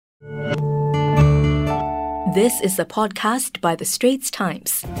This is a podcast by The Straits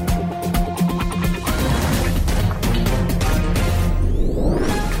Times.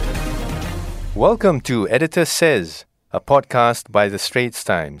 Welcome to Editor Says, a podcast by The Straits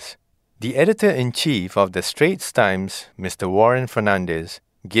Times. The editor-in-chief of The Straits Times, Mr. Warren Fernandez,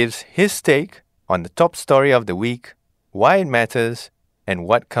 gives his take on the top story of the week, why it matters, and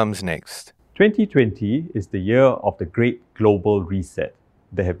what comes next. 2020 is the year of the great global reset.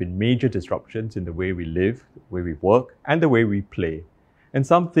 There have been major disruptions in the way we live, the way we work, and the way we play. And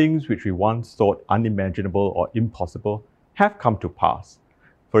some things which we once thought unimaginable or impossible have come to pass.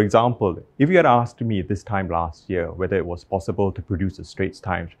 For example, if you had asked me this time last year whether it was possible to produce a Straits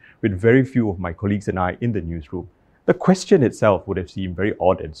Times with very few of my colleagues and I in the newsroom, the question itself would have seemed very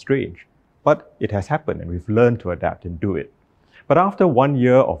odd and strange. But it has happened and we've learned to adapt and do it. But after 1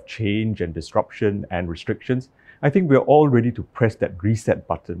 year of change and disruption and restrictions, I think we're all ready to press that reset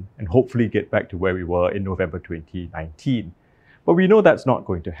button and hopefully get back to where we were in November 2019. But we know that's not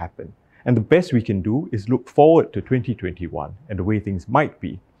going to happen. And the best we can do is look forward to 2021 and the way things might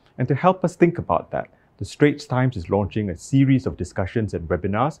be. And to help us think about that, the Straits Times is launching a series of discussions and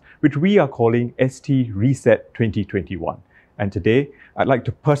webinars, which we are calling ST Reset 2021. And today, I'd like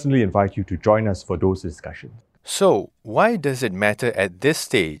to personally invite you to join us for those discussions. So, why does it matter at this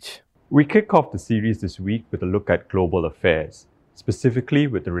stage? We kick off the series this week with a look at global affairs, specifically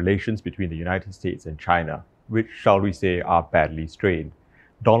with the relations between the United States and China, which, shall we say, are badly strained.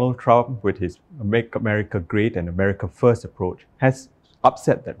 Donald Trump, with his Make America Great and America First approach, has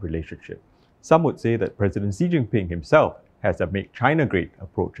upset that relationship. Some would say that President Xi Jinping himself has a Make China Great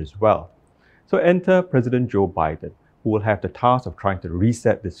approach as well. So enter President Joe Biden, who will have the task of trying to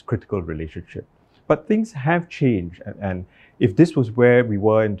reset this critical relationship. But things have changed, and if this was where we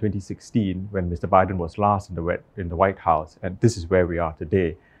were in 2016, when Mr. Biden was last in the White House, and this is where we are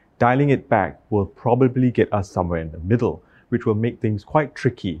today, dialing it back will probably get us somewhere in the middle, which will make things quite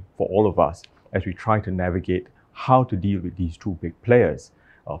tricky for all of us as we try to navigate how to deal with these two big players.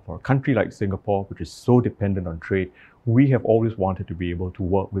 For a country like Singapore, which is so dependent on trade, we have always wanted to be able to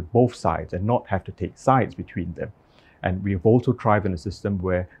work with both sides and not have to take sides between them. And we have also thrived in a system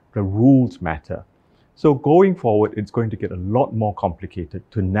where the rules matter. So going forward, it's going to get a lot more complicated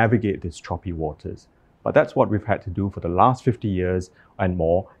to navigate these choppy waters. But that's what we've had to do for the last 50 years and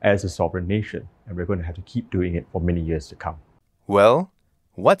more as a sovereign nation. And we're going to have to keep doing it for many years to come. Well,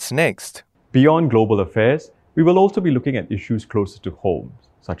 what's next? Beyond global affairs, we will also be looking at issues closer to home,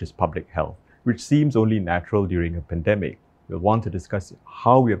 such as public health, which seems only natural during a pandemic. We'll want to discuss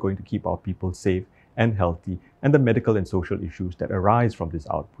how we are going to keep our people safe and healthy and the medical and social issues that arise from this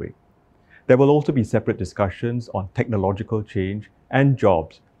outbreak. There will also be separate discussions on technological change and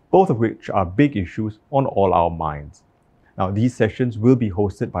jobs, both of which are big issues on all our minds. Now, these sessions will be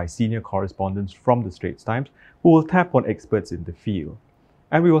hosted by senior correspondents from the Straits Times who will tap on experts in the field.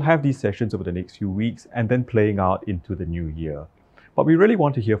 And we will have these sessions over the next few weeks and then playing out into the new year. But we really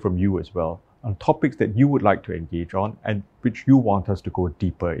want to hear from you as well on topics that you would like to engage on and which you want us to go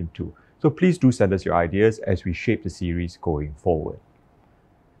deeper into. So please do send us your ideas as we shape the series going forward.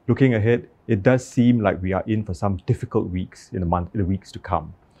 Looking ahead, it does seem like we are in for some difficult weeks in the weeks to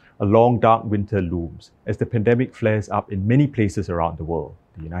come. A long, dark winter looms as the pandemic flares up in many places around the world,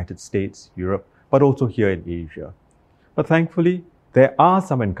 the United States, Europe, but also here in Asia. But thankfully, there are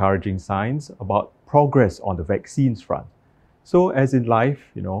some encouraging signs about progress on the vaccines front. So as in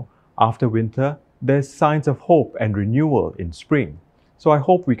life, after winter, there's signs of hope and renewal in spring. So I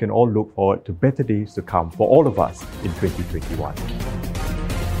hope we can all look forward to better days to come for all of us in 2021.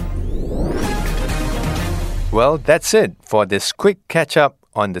 Well, that's it for this quick catch-up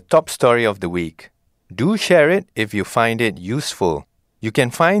on the top story of the week. Do share it if you find it useful. You can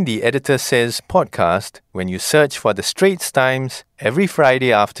find the Editor Says podcast when you search for The Straits Times every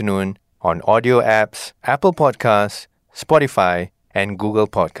Friday afternoon on audio apps, Apple Podcasts, Spotify, and Google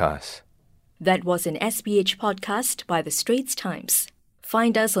Podcasts. That was an SPH podcast by The Straits Times.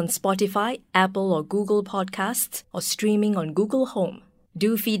 Find us on Spotify, Apple or Google Podcasts, or streaming on Google Home.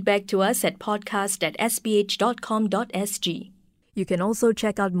 Do feedback to us at podcast@sph.com.sg. You can also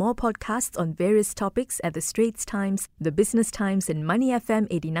check out more podcasts on various topics at The Straits Times, The Business Times, and Money FM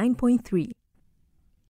 89.3.